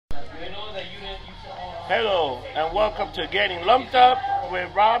Hello, and welcome to Getting Lumped Up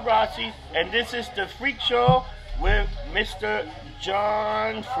with Rob Rossi, and this is the Freak Show with Mr.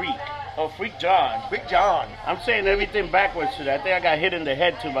 John Freak, or Freak John. Freak John. I'm saying everything backwards today. I think I got hit in the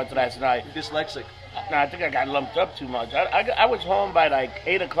head too much last night. Dyslexic. No, I think I got lumped up too much. I was home by like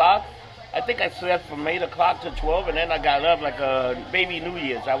 8 o'clock. I think I slept from 8 o'clock to 12, and then I got up like a baby New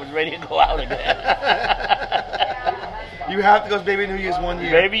Year's. I was ready to go out again. You have to go to Baby New Year's one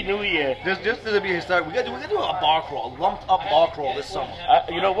year. Baby New Year. Just to be a start, we gotta do a bar crawl, lumped up bar crawl this summer.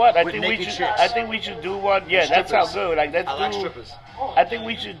 You know what? I With think naked we should. chicks. I think we should do one. Yeah, that sounds good. Like let's I like do. strippers. I think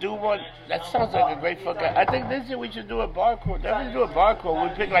we should do one. That sounds like a great fucking. I think this year we should do a bar crawl. Definitely do a bar crawl. We'll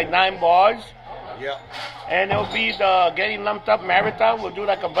pick like 9 bars. Yeah. And it'll be the Getting Lumped Up Marathon. We'll do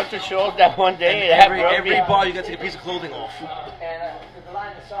like a bunch of shows that one day. And every bar you got to take a piece of clothing off.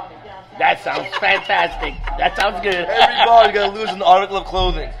 That sounds fantastic. That sounds good. Every bar you got to lose an article of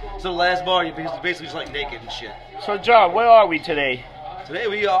clothing. So the last bar you basically just like naked and shit. So John, where are we today? Today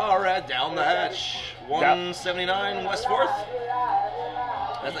we are at Down the Hatch, 179 West 4th.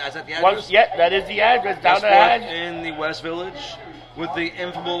 Is that the address? Yeah, that is the address. Down West the 4th Hatch. in the West Village with the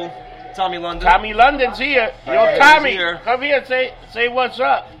infamous Tommy London. Tommy London's here. Yo, Right, Tommy, he's here. come here. Say what's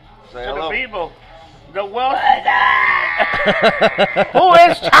up Say to hello. the people. The wealth. Who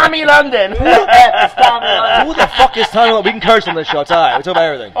is Tommy London? It's Tommy London. Who the fuck is Tommy London? We can curse on this show. It's alright. We talk about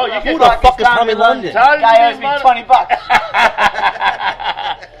everything. Oh, you can Who the talk. fuck is Tommy London? Guy owes me $20.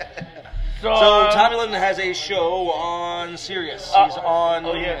 So Tommy London has a show on Sirius. He's on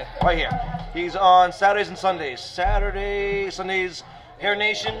right here. He's on Saturdays and Sundays. Sundays, Hair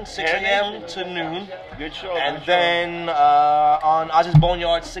Nation, 6 a.m. to noon. Good show. And good then on Ozzy's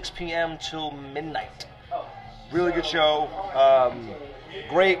Boneyard, 6 p.m. till midnight. Really good show.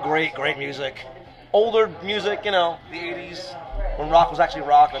 Great music. Older music, you know, the 80s, when rock was actually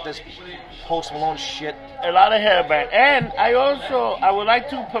rock, not this Post Malone shit. show. A lot of hair band. And I would like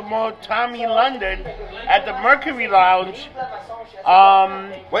to promote Tommy London at the Mercury Lounge.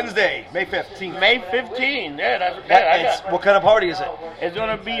 Wednesday, May 15th. May 15. Yeah, What kind of party is it? it's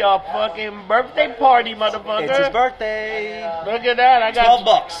gonna be a fucking birthday party, motherfucker. It's his birthday. Look at that. I got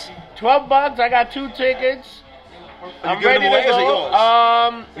 $12. $12. I got 2 tickets. Are I'm you giving ready them away to or is it go.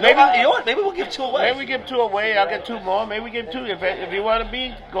 yours? Maybe You know what? Maybe we'll give 2 away. Maybe we give 2 away. I'll get 2 more. Maybe we give 2. If you want to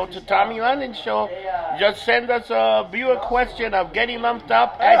be, go to Tommy London Show. Just send us a viewer question of Getting Lumped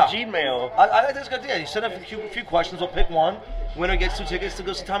Up at Gmail. I think that's a good idea. You send up a few questions. We'll pick one. Winner gets 2 tickets to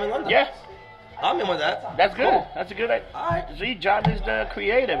go see Tommy London. Yeah, I'm in with that. that's good. Cool. That's a good idea. All right. See, John is the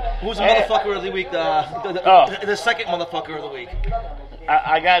creative. Who's the And motherfucker of the week? Oh. The second motherfucker of the week.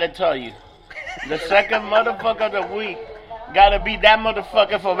 I gotta tell you, the second motherfucker of the week gotta be that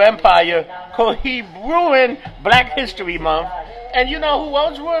motherfucker from Empire, cause he ruined Black History Month. And you know who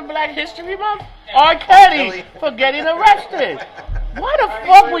else ruined Black History Month? R. Kelly for getting arrested. Why the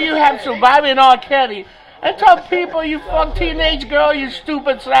fuck will you have surviving R. Kelly and tell people you fuck teenage girl, you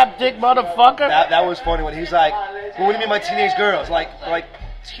stupid slap dick motherfucker? That was funny when he's like, well, what do you mean by teenage girls? Like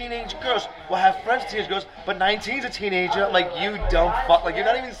teenage girls. Well, I have friends with teenage girls, but 19's a teenager. I'm like, you dumb fuck. Like, you're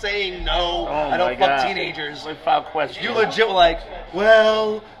not even saying no, I don't fuck teenagers. Without question. You legit were like,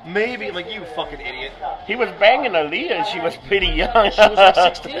 well, maybe. I'm like, you fucking idiot. He was banging Aaliyah and she was pretty young. She was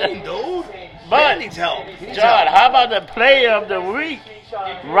like 16, dude. But, Man needs help. He needs John, help. how about the player of the week?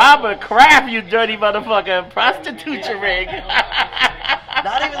 Robert Kraft, you dirty motherfucker. Prostitution ring.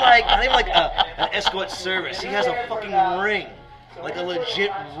 Not even like an escort service. He has a fucking ring. Like a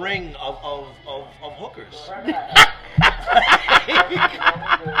legit ring of hookers.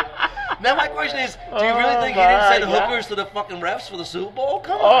 Now my question is, do you really think he didn't send hookers to the fucking refs for the Super Bowl?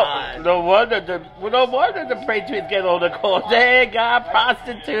 Come on. No wonder the Patriots get all the calls. Hey, God,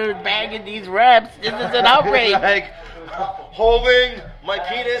 prostitute banging these reps. This is an outrage. Like, holding my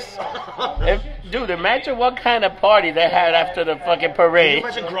penis. Dude, imagine what kind of party they had after the fucking Can parade. you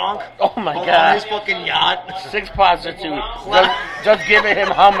imagine Gronk? Oh my on God. his fucking yacht. 6 prostitutes. Just giving him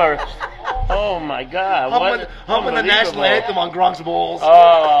Hummer. Oh my God. Humming the national anthem on Gronk's balls.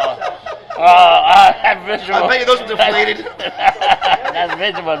 That visual. I bet you those were deflated. That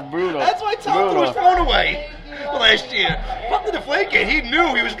visual was brutal. That's why Tom threw his phone away last year. Fuck the deflategate. He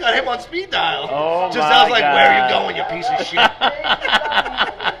knew he got him on speed dial. Oh Just my sounds like, God. where are you going, you piece of shit?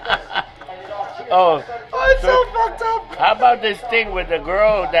 It's so fucked up. How about this thing with the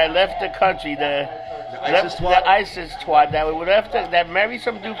girl that left the country, the ISIS twat that married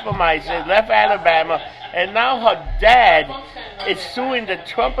some dude from ISIS, left Alabama, and now her dad is suing the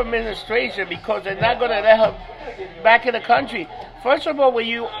Trump administration because they're not going to let her back in the country. First of all, when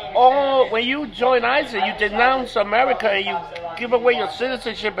you join ISIS, you denounce America and you give away your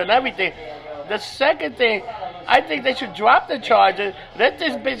citizenship and everything. The second thing, I think they should drop the charges, let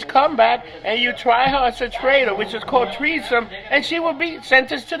this bitch come back, and you try her as a traitor, which is called treason, and she will be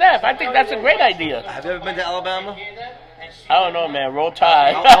sentenced to death. I think that's a great idea. Have you ever been to Alabama? I don't know, man. Roll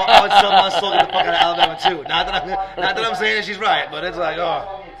Tide. I would still get the fuck out of Alabama too. Not that I'm saying she's right, but it's like,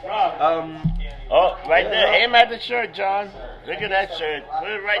 Oh, right there. Aim at the shirt, John. Look at that shirt. Put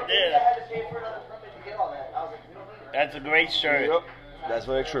it right there. That's a great shirt. Yep. That's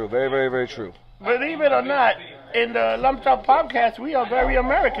very true. Very, very, very true. Believe it or not, in the Lumped Up Podcast, we are very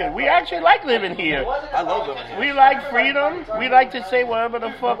American. We actually like living here. I love living here. We like freedom. We like to say whatever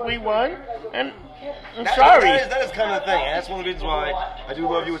the fuck we want. And I'm sorry. That is kind of the thing. And that's one of the reasons why I do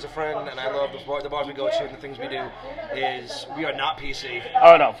love you as a friend, and I love the bars we go to and the things we do, is we are not PC.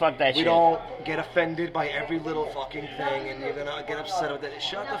 Oh, no. Fuck that shit. We don't get offended by every little fucking thing, and you're going to get upset with it.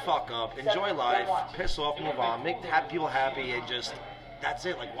 Shut the fuck up. Enjoy life. Piss off, move on. Make people happy, and just... That's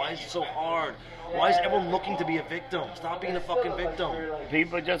it. Like, why is it so hard? Why is everyone looking to be a victim? Stop being a fucking victim.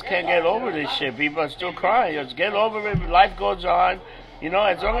 People just can't get over this shit. People are still crying. Just get over it. Life goes on. You know,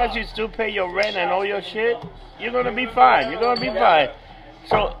 as long as you still pay your rent and all your shit, you're going to be fine. You're going to be fine.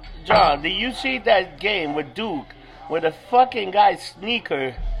 So, John, did you see that game with Duke where the fucking guy's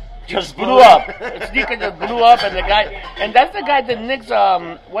sneaker just blew up? The sneaker just blew up, and the guy, and that's the guy that Knicks,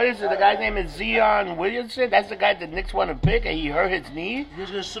 what is it? The guy's name is Zion Williamson. That's the guy that Knicks want to pick, and he hurt his knee.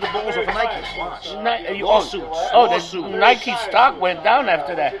 He's going to sue the Bulls over Nike. Watch. Lawsuits. The Nike stock went down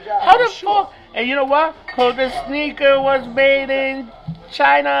after that. How the fuck? And you know what? Because the sneaker was made in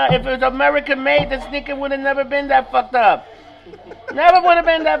China. If it was American made, the sneaker would have never been that fucked up. Never would have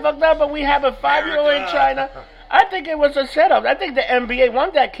been that fucked up, but we have a 5-year-old in China. I think it was a setup. I think the NBA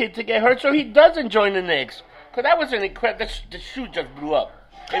wanted that kid to get hurt so he doesn't join the Knicks. Because that was an incredible... The shoe just blew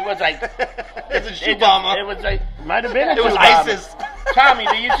up. It was like... It's a shoe bomber. It was like... Might have been a It shoe was bomber. ISIS. Tommy,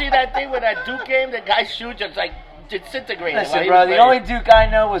 did you see that thing with that Duke game? The guy's shoe just like disintegrated. Listen, bro, the only Duke I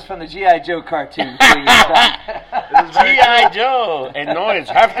know was from the G.I. Joe cartoon. G.I. Joe and noise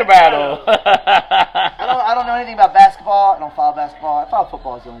half the battle. I don't know anything about basketball. I don't follow basketball. I follow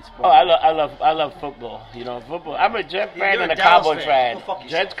football as the only sport. Oh, I love football. You know, football. I'm a Jet fan You're and a a Dallas Cowboys fan. fan. Go fuck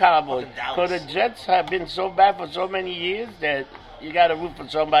yourself. Jets, Cowboys. Fucking Dallas. Because the Jets have been so bad for so many years that you got to root for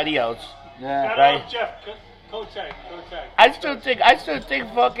somebody else. Yeah. Right. Jeff, Kotek. I still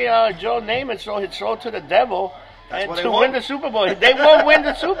think fucking Joe Namath sold his soul to the devil That's and what they to want. win the Super Bowl. They won't win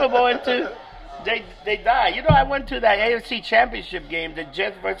the Super Bowl until they die. You know, I went to that AFC Championship game, the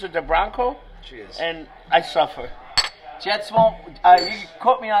Jets versus the Broncos, Cheers. and I suffer. Jets won't. You can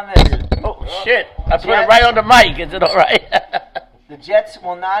quote me on this. Oh shit! I put it right on the mic. Is it all right? The Jets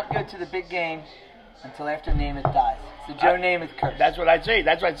will not go to the big game until after Namath dies. It's the Joe Namath curse. That's what I say.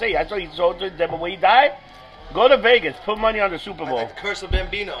 That's what I say. That's what he sold to the devil. When he died, go to Vegas, put money on the Super Bowl. Like the curse of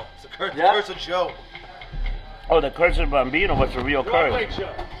Bambino. It's the curse, Yeah. curse of Joe. Oh, the curse of Bambino was the real curse. Great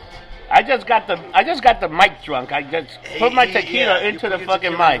show. I just got the mic drunk. I just put my tequila Yeah, into you the put your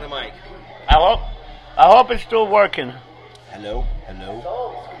fucking tequila mic. into the mic. I hope it's still working. Hello.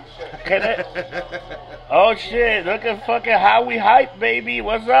 Can it? Oh shit! Look at fucking Howie Hype, baby.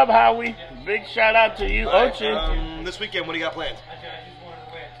 What's up, Howie? Big shout out to you. Oh shit! This weekend, what do you got planned?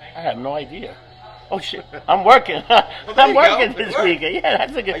 I have no idea. Oh shit! I'm working. I'm you working go. this Work. weekend. Yeah,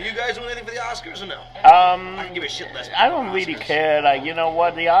 that's a Are good. you guys doing anything for the Oscars or no? I can give a shit less. I don't really care. Like, you know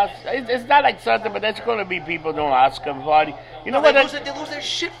what? The it's not like something, but there's going to be people doing Oscar party. You know No, what? they lose their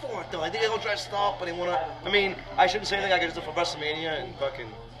shit for it though. I think they don't dress up, but they want to. I mean, I shouldn't say anything. I could just do for WrestleMania and fucking.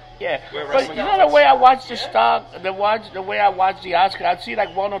 Yeah, Wear but wrestling you know the outfits. way I watch the stock, the way I watch the Oscar, I see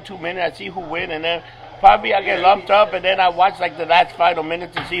like 1 or 2 minutes, I see who win, and then probably I get lumped up, and then I watch like the last 5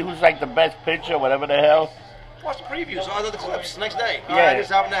 minutes to see who's like the best pitcher, whatever the hell. Watch the previews. I did the clips the next day. Yeah. I just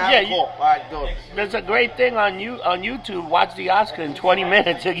happened to have Yeah, a call. All right, do it. There's a great thing on YouTube. Watch the Oscar in 20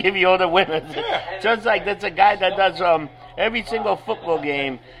 minutes to give you all the winners. Just like there's a guy that does every single football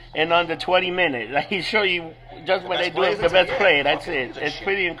game in under 20 minutes. Like he show you just when they do it, the best play. That's it. It's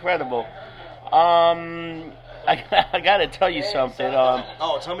pretty incredible. I gotta tell you something.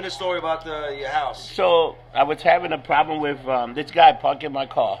 Tell me the story about your house. So I was having a problem with this guy parking my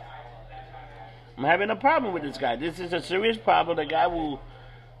car. I'm having a problem with this guy. This is a serious problem. The guy will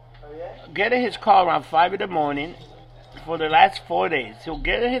get in his car around 5 in the morning for the last 4 days. He'll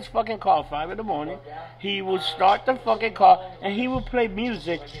get in his fucking car 5 in the morning. He will start the fucking car and he will play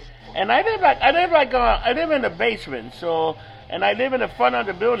music. And I live in the basement, and I live in the front of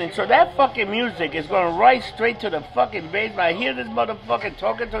the building, so that fucking music is going right straight to the fucking basement. I hear this motherfucker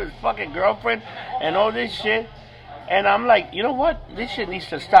talking to his fucking girlfriend and all this shit, and I'm like, you know what? This shit needs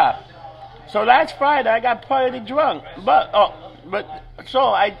to stop. So last Friday, I got pretty drunk, but But so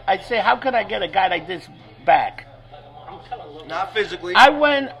I say, how can I get a guy like this back? Not physically. I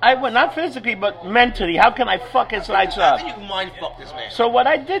went not physically, but mentally. How can I fuck his lights I up? think you can mind fuck this man. So what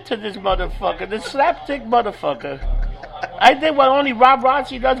I did to this motherfucker, this slapstick motherfucker, I did what only Rob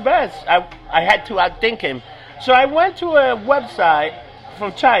Rossi does best. I had to outthink him. So I went to a website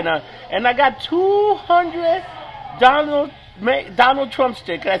from China, and I got 200 Donald Trump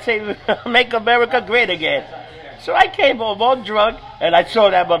stickers. I say, make America great again. So I came home all drunk, and I saw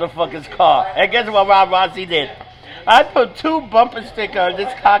that motherfucker's car. And guess what Rob Rossi did? I put 2 bumper stickers on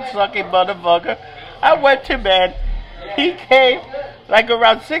this cocksucking motherfucker. I went to bed. He came like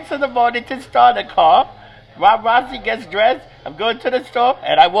around 6 in the morning to start the car. Rob Rossi gets dressed. I'm going to the store,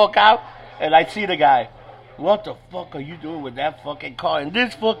 and I walk out, and I see the guy. What the fuck are you doing with that fucking car in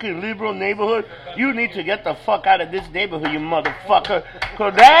this fucking liberal neighborhood? You need to get the fuck out of this neighborhood, you motherfucker.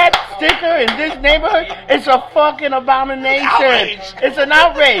 Cause that sticker in this neighborhood is a fucking abomination. Outrage. It's an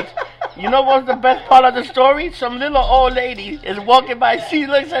outrage. You know what's the best part of the story? Some little old lady is walking by, she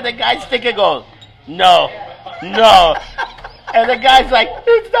looks at the guy's sticker, goes, no. And the guy's like,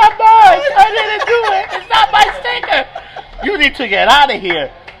 it's not mine. I didn't do it. It's not my sticker. You need to get out of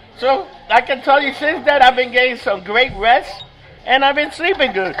here. So I can tell you since then I've been getting some great rest and I've been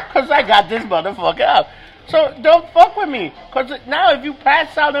sleeping good because I got this motherfucker out. So don't fuck with me, because now if you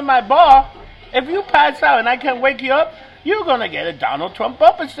pass out in my bar, if you pass out and I can wake you up, you're going to get a Donald Trump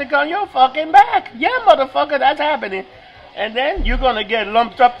bumper sticker on your fucking back. Yeah, motherfucker, that's happening. And then you're going to get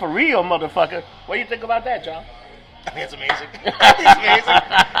lumped up for real, motherfucker. What do you think about that, John? I think it's amazing. It's amazing.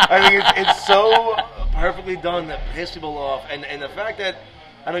 I mean, it's so perfectly done that piss people off. And the fact that,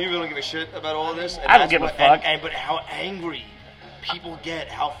 I know you really don't give a shit about all of this. And I don't give a fuck. But how angry people get,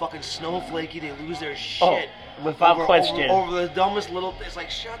 how fucking snowflakey they lose their shit. Oh, without question. Over the dumbest little, it's like,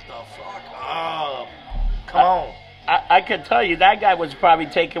 shut the fuck up. Come on. I can tell you that guy was probably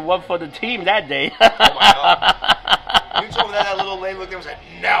taking one for the team that day. Oh my God. You told me that little lady looked at him and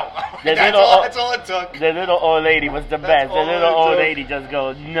said, no. That's all it took. The little old lady was the best. The little old lady just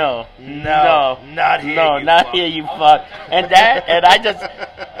goes, no, not here. No, not here, you fuck. And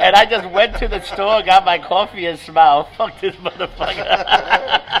I just went to the store, got my coffee, and smiled. Fuck this motherfucker.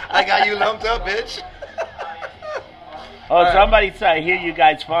 I got you lumped up, bitch. Oh, somebody said, I hear you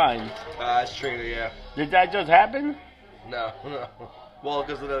guys fine. That's true, yeah. Did that just happen? No. Well,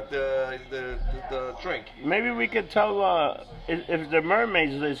 because of the drink. Maybe we could tell if the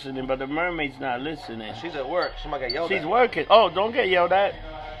mermaid's listening, but the mermaid's not listening. She's at work. Somebody got yelled at. She's working. Oh, don't get yelled at.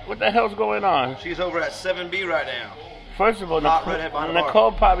 What the hell's going on? She's over at 7B right now. First of all,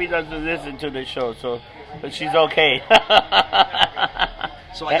 Nicole probably doesn't listen to the show, but she's okay.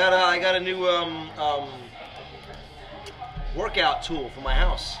 So I got a new workout tool for my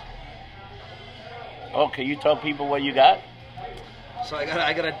house. Oh, can you tell people what you got? So I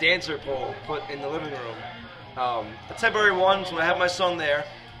got a dancer pole put in the living room. A temporary one, so I have my son there.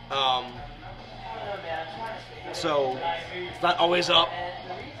 So it's not always up,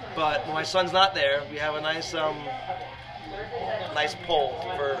 but when my son's not there, we have a nice pole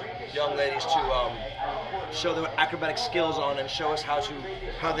for young ladies to show their acrobatic skills on and show us how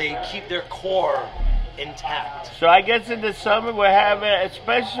they keep their core intact. So I guess in the summer we're having a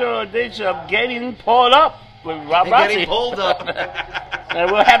special edition of Getting Pulled Up with Rob Rossi. Getting pulled up.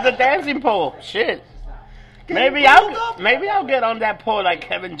 And we'll have the dancing pole. Shit. Maybe I'll get on that pole like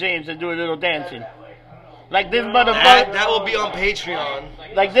Kevin James and do a little dancing. Like this motherfucker. That will be on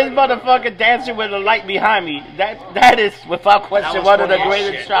Patreon. Like this motherfucker dancing with a light behind me. That is, without question, one of the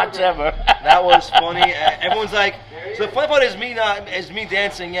greatest shots ever. That was funny. Everyone's like, so the funny part is me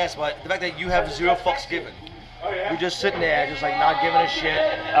dancing, yes, but the fact that you have zero fucks given. You're just sitting there, just like not giving a shit.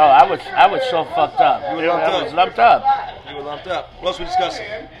 Oh, I was so fucked up. You were lumped up. I was lumped up. You were lumped up. What else are we discussing?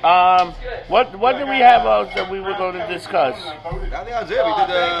 What do we have else that we were going to discuss? I think that was it. We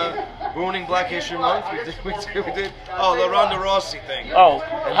did ruining Black History Month. We did the Ronda Rousey thing. Oh,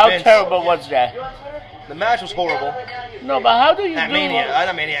 how Vince. terrible was that? The match was horrible. No, but how do you at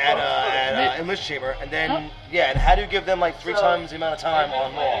Enlist Chamber, and then and how do you give them like 3 times the amount of time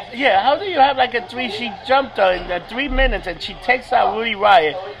on Raw? Yeah, how do you have like she jumped her in 3 minutes and she takes out Rudy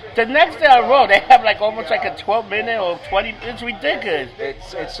Riott. The next day on Raw, they have like almost like a 12-minute or 20. It's ridiculous.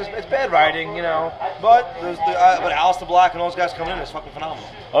 It's bad writing, you know. But but Aleister Black and those guys coming in is fucking phenomenal.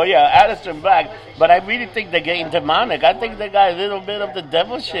 Oh yeah, Aleister Black. But I really think they're getting demonic. I think they got a little bit of the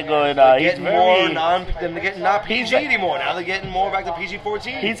devil shit going on. They're getting not PG anymore. Now they're getting more back to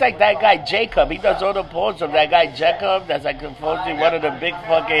PG-14. He's like that guy Jacob. He does all the poses of that guy Jacob. That's like supposedly one of the big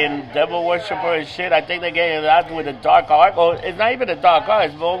fucking devil worshiper and shit. I think they're getting out with a dark art. Or it's not even a dark art.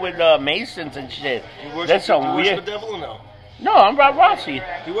 It's more with Masons and shit. You worship the devil or no? No, I'm Rob Rossi.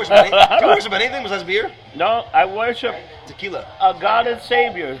 Do you worship anything besides beer? No, I worship Tequila. a God and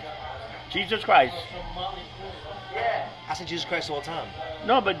Savior, Jesus Christ. I say Jesus Christ all the time.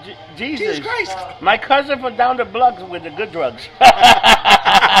 No, but Jesus. Jesus Christ. My cousin from down the block with the good drugs.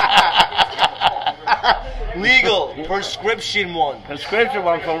 Legal prescription one. Prescription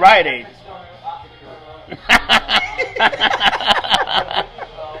one from Rite Aid.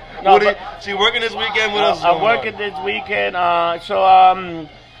 No, So you working this weekend? What else is I'm going working on? this weekend.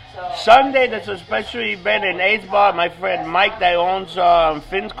 Sunday, there's a special event in H Bar. My friend Mike that owns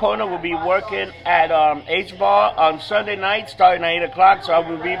Finn's Corner will be working at H Bar on Sunday night starting at 8 o'clock. So I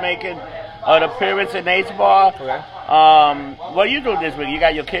will be making an appearance in H Bar. Okay. What are you doing this week? You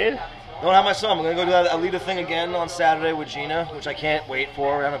got your kid? I don't have my son. I'm going to go do that Alita thing again on Saturday with Gina, which I can't wait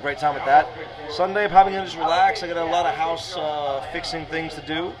for. We're having a great time with that. Sunday, I'm probably going to just relax. I got a lot of house fixing things to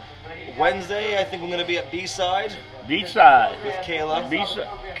do. Wednesday, I think I'm going to be at B-Side B-side. with Kayla. B-side.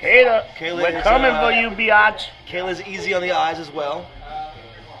 Kayla, Kayla we're is, coming for you, biatch. Kayla's easy on the eyes as well.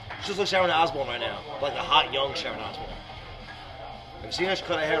 She just looks like Sharon Osbourne right now. Like a hot, young Sharon Osbourne. Have you seen her? She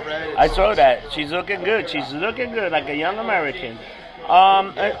cut her hair red. I saw that. She's looking good. She's looking good, like a young American.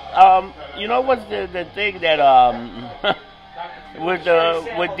 You know what's the thing that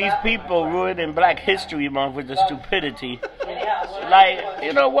with these people ruining Black History Month with the stupidity? Like,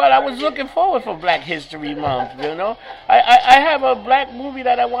 you know what? I was looking forward for Black History Month. You know, I have a black movie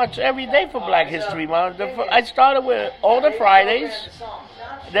that I watch every day for Black History Month. I started with All the Fridays.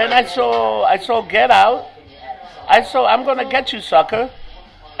 Then I saw Get Out. I saw I'm Gonna Get You, Sucker.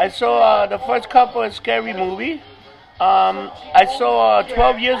 I saw the first couple of Scary Movie. I saw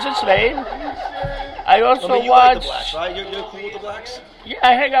 12 Years a Slave. I also you watched. like the blacks, right? You're cool with the blacks? Yeah,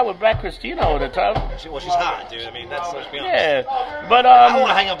 I hang out with Black Christina all the time. Well, she's hot, dude. I mean, let's be honest. Yeah, but I don't want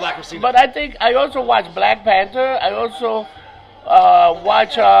to hang out with Black Christina. But I think I also watch Black Panther. I also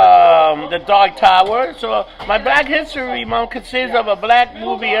watch The Dark Tower. So my Black History Month consists of a black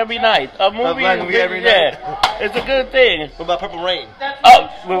movie every night. A black movie every yeah, night. it's a good thing. What about Purple Rain? Oh,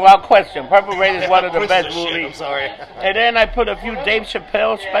 without question, Purple Rain is one of the Prince best is shit, movies. I'm sorry. And then I put a few Dave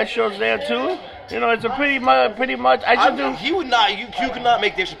Chappelle specials there too. You know, it's a pretty much. I should do. He would not. You could not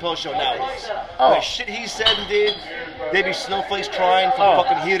make Dave Chappelle's show nowadays. Oh. The shit he said and did, there'd be snowflakes crying from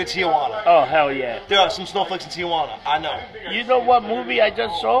fucking here to Tijuana. Oh hell yeah! There are some snowflakes in Tijuana. I know. You know what movie I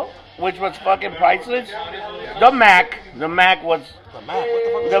just saw, which was fucking priceless? The Mac. The Mac was. The Mac. What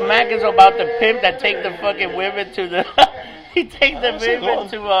the fuck is The that? Mac is about the pimp that take the fucking women to the. He take the women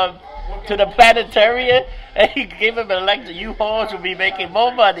to the planetarium, and he give him an electric. You whores will be making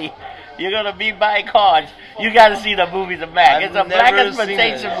more money. You're gonna be buying cars. You gotta see the movie The Mac. It's a black never seen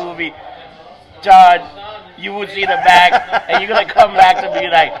exploitation it. movie. John, you will see The Mac, and you're gonna come back to me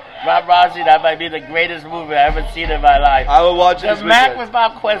like, Rob Rossi, that might be the greatest movie I've ever seen in my life. I will watch it The this Mac, weekend.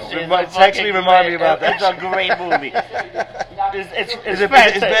 without question, Text me, remind me about that. It's a great movie. It's Is it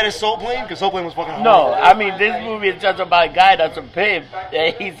fantastic. as bad as Soul Plane? Because Soul Plane was fucking No, horrible. I mean this movie is just about a guy that's a pimp.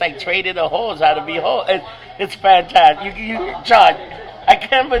 And he's like training the hoes how to be hoes. It's fantastic. John, I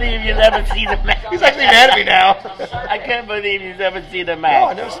can't believe you've never seen The Mac. He's actually mad at me now. I can't believe you've never seen The No, Mac.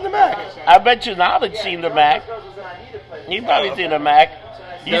 I've never seen the Mac. I bet you Knowledge seen The Mac. You probably seen The Mac.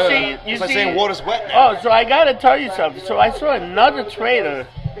 You It's like see. saying water's wet now. Oh, so I gotta tell you something. So I saw another trailer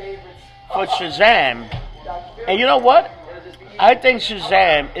for Shazam, and you know what? I think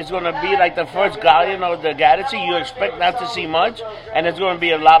Shazam is going to be like the first Guardian of the Galaxy. You expect not to see much, and it's going to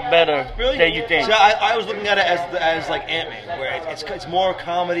be a lot better Really? than you think. So I was looking at it as like Ant-Man, where it's more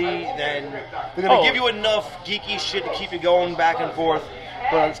comedy than they're gonna Oh. give you enough geeky shit to keep you going back and forth,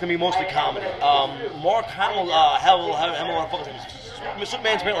 but it's gonna be mostly comedy. Mark Hamill,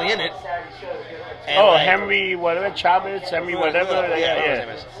 Superman's apparently in it. And Oh, like- Henry, whatever, Chavez, Henry, whatever. Yeah, whatever his name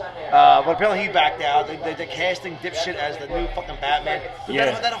is. But apparently he backed out. They're casting dipshit as the new fucking Batman. But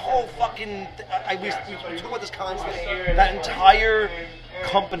Yeah. that whole fucking... we talk about this constantly. That entire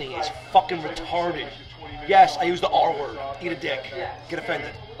company is fucking retarded. Yes, I use the R word. Eat a dick. Get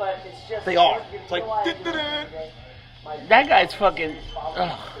offended. They are. It's like... That guy's fucking.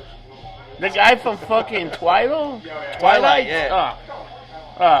 Ugh. The guy from fucking Twilight? Yeah.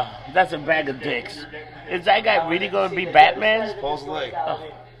 That's a bag of dicks. Is that guy really going to be Batman? Supposedly.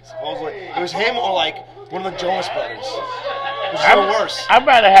 Supposedly. It was him or like one of the Jonas Brothers. Which is even worse. I'd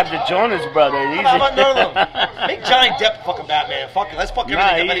rather have the Jonas Brothers. How about none of them? Make Johnny Depp fucking Batman. Fuck it. Let's fuck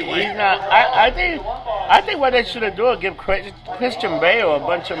everything up anyway. He's not. I think what they should have done is give Christian Bale a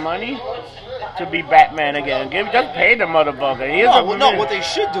bunch of money to be Batman again. Just pay the motherfucker. No, what they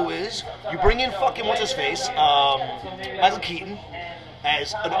should do is you bring in fucking what's his face, Michael Keaton.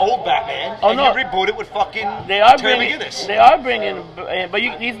 as an old Batman, Oh, and no. you reboot it with fucking They are Terry bringing. McGinnis. They are bringing, but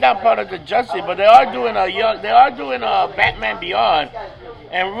he's not part of the Justice. But they are doing a Batman Beyond,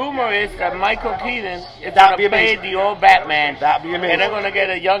 and rumor is that Michael Keaton is That'd be going to play amazing. the old Batman. That'd be amazing. And they're going to get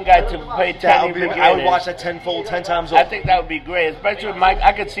a young guy to play That Terry would be, McGinnis. I would watch that 10 times over. I think that would be great, especially with Mike.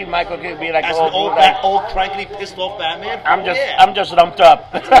 I could see Michael Keaton be like As an an old, like, old crankly, pissed off Batman. Yeah. I'm just lumped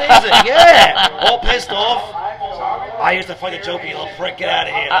up. That's amazing. Yeah, all pissed off. I used to fight the Joker, you little prick. Get out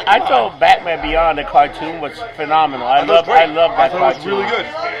of here. Like, I come on. thought Batman Beyond the cartoon was phenomenal. I thought it was love great. that I thought cartoon. it was really good.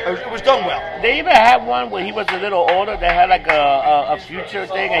 It was done well. They even had one where he was a little older. They had like a future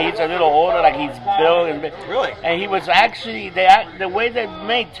thing, and he's a little older, like he's Bill. And Really? And he was actually the way they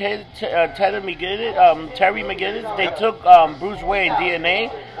made Terry McGinnis. They took Bruce Wayne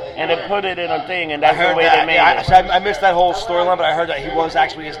DNA and they put it in a thing, and I that's heard the way that. they made Yeah, it. I missed that whole storyline, but I heard that he was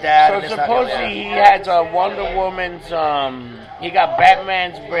actually his dad. So and this, that, and the other. supposedly he has Wonder Woman's. He got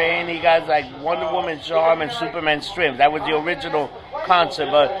Batman's brain. He got like Wonder Woman's arm and Superman's strength. That was the original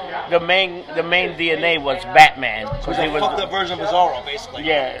concept, but the main DNA was Batman It was because a he was. fucked up version of Bizarro, basically.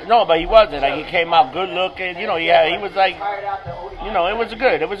 Yeah, no, but he wasn't. Like he came out good looking. You know, yeah, he was like, you know, it was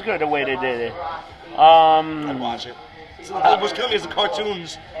good. It was good the way they did it. I'd watch it. So what's killing me is the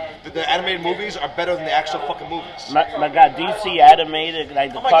cartoons, the animated movies are better than the actual fucking movies. My God, DC animated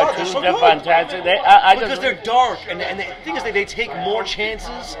like the Oh my God, they're cartoons, so they're good. fantastic. Because they're dark, and the thing is they take more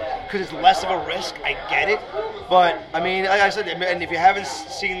chances because it's less of a risk. I get it, but I mean, like I said, and if you haven't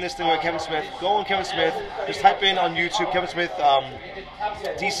seen this thing with Kevin Smith, go on Kevin Smith. Just type in on YouTube Kevin Smith,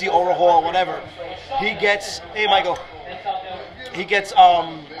 DC Overhaul, whatever. He gets, hey Michael, he gets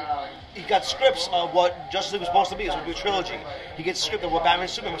he got scripts of what Justice League was supposed to be. It was supposed to be a trilogy. He gets a script of what Batman and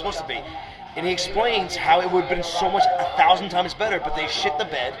Superman was supposed to be. And he explains how it would have been so much 1,000 times better, but they shit the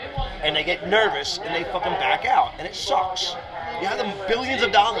bed, and they get nervous, and they fucking back out. And it sucks. You have them billions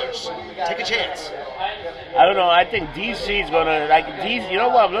of dollars. Take a chance. I don't know. I think DC is gonna like DC. You know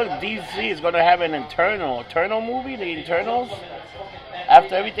what? Look, DC is gonna have an Eternal movie. The Eternals.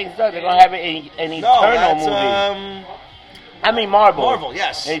 After everything's done, they're gonna have an Eternal movie. I mean Marvel. Marvel,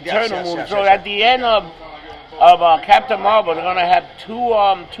 yes. Eternal Yes, movie. yes, So yes. at the end of Captain Marvel, they're gonna have two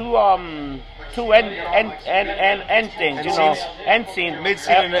end things, End you know, scenes? end scene,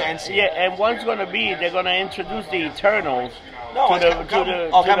 Mid-scene and an end scene. Yeah, and one's gonna be they're gonna introduce the Eternals. No, to it's the Captain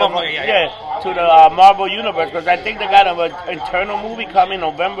Marvel, yeah. to the Marvel universe, because I think they got an Eternal movie coming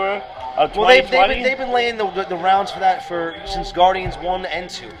November of 2020. Well, they've been laying the rounds for that since Guardians 1 and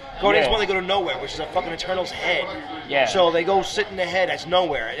 2. Guardians Yeah. 1, they go to nowhere, which is a fucking Eternal's head. Yeah. So they go sit in the head that's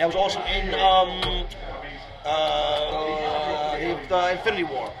nowhere. That was also in the Infinity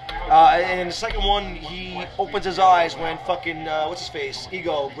War. And in the second one, he opens his eyes when fucking, what's his face?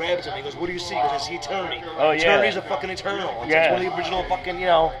 Ego grabs him. He goes, what do you see? He goes, I see eternity. Oh, yeah. Eternity's a fucking eternal. It's Yeah. one of the original fucking, you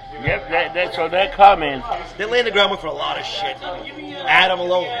know. Yep, so they're coming. They lay the groundwork for a lot of shit. Adam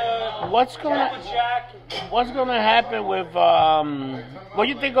alone. What's gonna happen with what do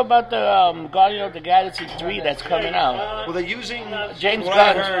you think about the Guardian of the Galaxy 3 that's coming out? Well, they're using James what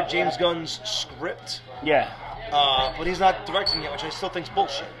I Gunn. heard, James Gunn's script, Yeah, but he's not directing it, which I still think's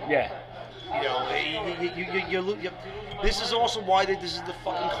bullshit. yeah. You know, this is also why this is the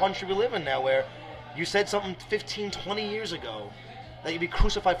fucking country we live in now, where you said something 15, 20 years ago that you'd be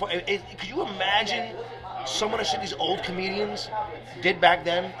crucified for. Could you imagine some of the shit these old comedians did back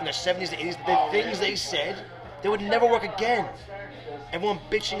then in the 70s, the 80s, the things they said, they would never work again. Everyone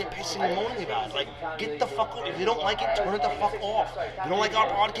bitching and pissing and moaning about it. Like, get the fuck off. If you don't like it, turn it the fuck off. If you don't like our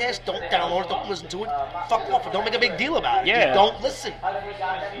podcast, don't download it, don't listen to it. Fuck off. Don't make a big deal about it. Yeah. Just don't listen.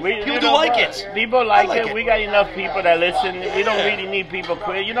 People do like it. People like I like it. it. We got enough people that listen. We don't Yeah. really need people.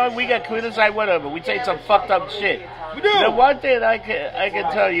 You know, we get criticized, whatever. We say some fucked up shit. We do. The one thing I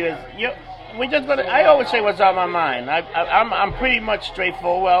can tell you is, we just gonna. I always say what's on my mind. I'm pretty much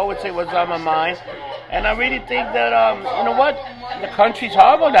straightforward. I always say what's on my mind, and I really think that you know what, the country's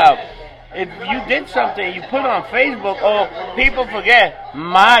horrible now. If you did something, you put it on Facebook. Oh, people forget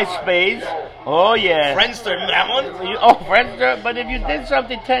MySpace. Oh yeah. Friendster, remember that one? Friendster. But if you did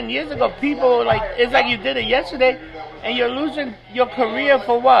something 10 years ago, people it's like you did it yesterday, and you're losing your career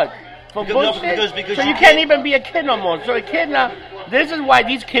for what? For bullshit. Because so you can't even be a kid no more. So a kid now. This is why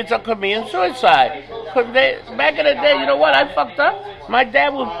these kids are committing suicide. Because back in the day, you know what? I fucked up. My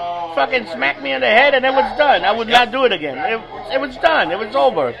dad would fucking smack me in the head, and it was done. I would not do it again. It was done. It was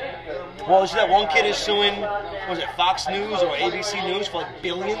over. Well, you see that one kid is suing, was it Fox News or ABC News for like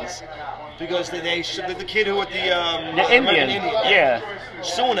billions? Because the kid who with the Indian. American Yeah.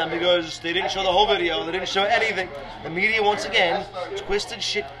 suing them because they didn't show the whole video, they didn't show anything. The media once again twisted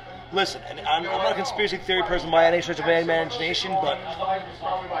shit listen, and I'm not a conspiracy theory person by any stretch of imagination, but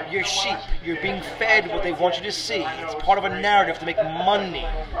you're sheep. You're being fed what they want you to see. It's part of a narrative to make money.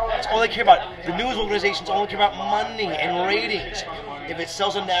 That's all they care about. The news organizations only care about money and ratings. If it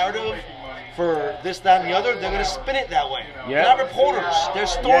sells a narrative for this, that, and the other, they're going to spin it that way. Yeah. They're not reporters. They're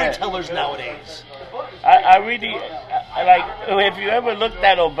storytellers nowadays. I really, like, if you ever looked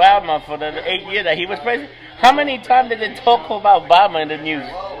at Obama for the 8 years that he was president, how many times did they talk about Obama in the news?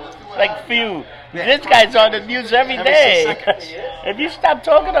 Like, few. Yeah. This guy's on the news every 6 day. seconds. If you stop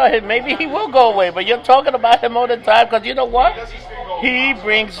talking about him, maybe he will go away. But you're talking about him all the time because you know what? He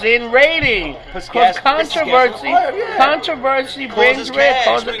brings in rating. Puts Because gas- puts gas on controversy, fire, yeah. controversy brings Causes rating, cash.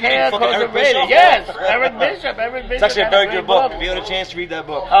 causes What do you mean, cash, fucking causes Eric rating. Bishop? Yes, Eric Bishop. Eric Bishop. It's actually a had very great good book. If you had a chance to read that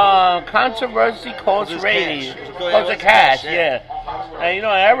book. Controversy causes Causes rating. cash. Causes cash, Yeah. yeah. And you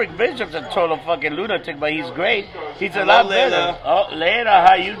know, Eric Bishop's a total fucking lunatic, but he's great. He's a Hello, lot Layla. better. Oh, Layla,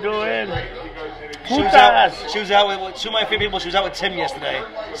 how you doing? She was out with two of my favorite people. She was out with Tim yesterday.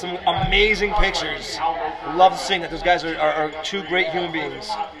 Some amazing pictures. Love seeing that. Those guys are two great human beings.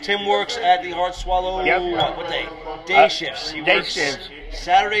 Tim works at the Hard Swallow. Yep. What day? Day shifts. He day works shifts.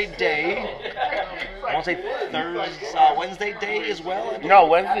 Saturday day. I want to say Wednesday day as well. No,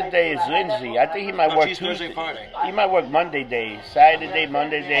 Wednesday day is Lindsay. I think he might No, work she's Tuesday. Thursday, Friday. He might work Monday day, Saturday day,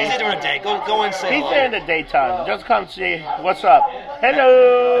 Monday He's day. there during the day. Go and say He's hello. there in the daytime. Just come see what's up.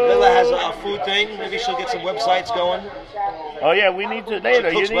 Hello. Lila has a food thing. Maybe she'll get some websites going. Oh yeah, we need to later.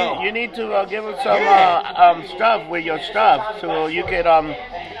 She cooks well. You need to give us some stuff with your stuff, so you could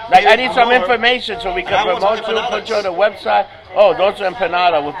like I need some Promote her. information so we And can I want promote some you, put you on empanadas. the website. Oh, those are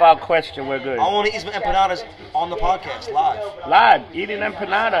empanada without question. We're good. I want to eat some empanadas on the podcast live. Live eating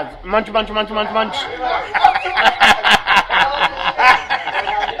empanadas. Munch, munch, munch, munch, munch.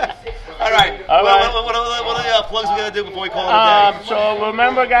 All right. All right. What are the plugs we gotta do before we call it a day? So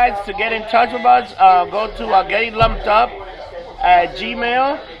remember, guys, to get in touch with us, go to Getting Lumped Up at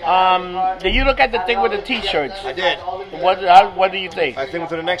Gmail. Did you look at the thing with the T-shirts? I did. What do you think? I think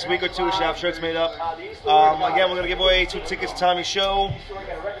within the next week or two, we should have shirts made up. Again, we're gonna give away 2 tickets to Tommy's show.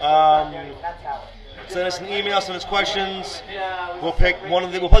 Send us an email, send us questions. We'll pick one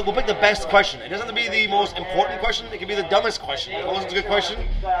of the. We'll pick the best question. It doesn't have to be the most important question. It can be the dumbest question. As long as it's a good question,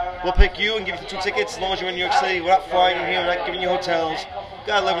 we'll pick you and give you 2 tickets. As long as you're in New York City, we're not flying in here. We're not giving you hotels. You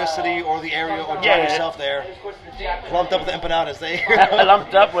gotta live in the city or the area or drive Yeah. yourself there. Lumped up with the empanadas.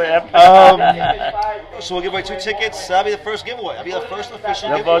 Lumped up with empanadas. So we'll give away 2 tickets. That'll be the first giveaway. That'll be the first official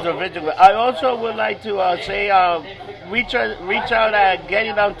The giveaway. votes are visible. I also would like to say, reach out at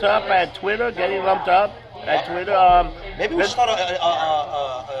Getting Lumped Up at Twitter. Getting Lumped Up at Twitter. Maybe we should start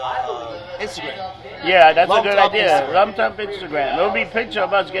Instagram. Yeah, that's Lumped a good Up idea. Instagram. Lumped Up Instagram. There'll be a picture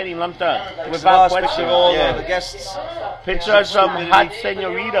of us getting lumped up Picture without of us, question. picture of all Yeah. the guests, Picture of some stupidity. hot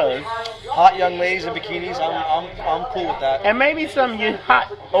senoritas. hot young ladies in bikinis. I'm cool with that. And maybe some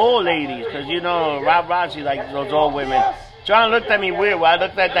hot old ladies, because you know Rob Rossi likes those old women. John looked at me weird when I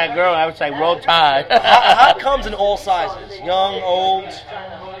looked at that girl and I was like, roll tide. Hot comes in all sizes, young, old.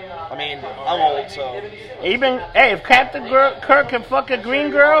 I mean, I'm old, so. Even, hey, if Captain Kirk can fuck a green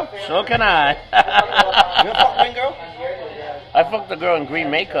girl, so can I. You ever fuck green girl? I fucked a girl in green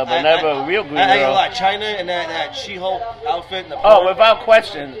makeup, but never a real green I ain't gonna girl. lie, China and that She-Hulk outfit and the Oh, without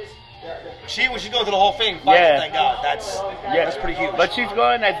question. when she's going through the whole thing, fine, Yeah. thank God. That's pretty huge. But she's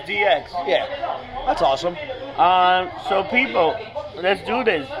going as DX. yeah, that's awesome. So people, let's do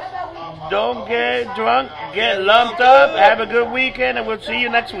this. Don't get drunk, get lumped up. Have a good weekend, and we'll see you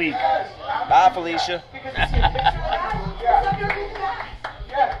next week. Bye, Felicia.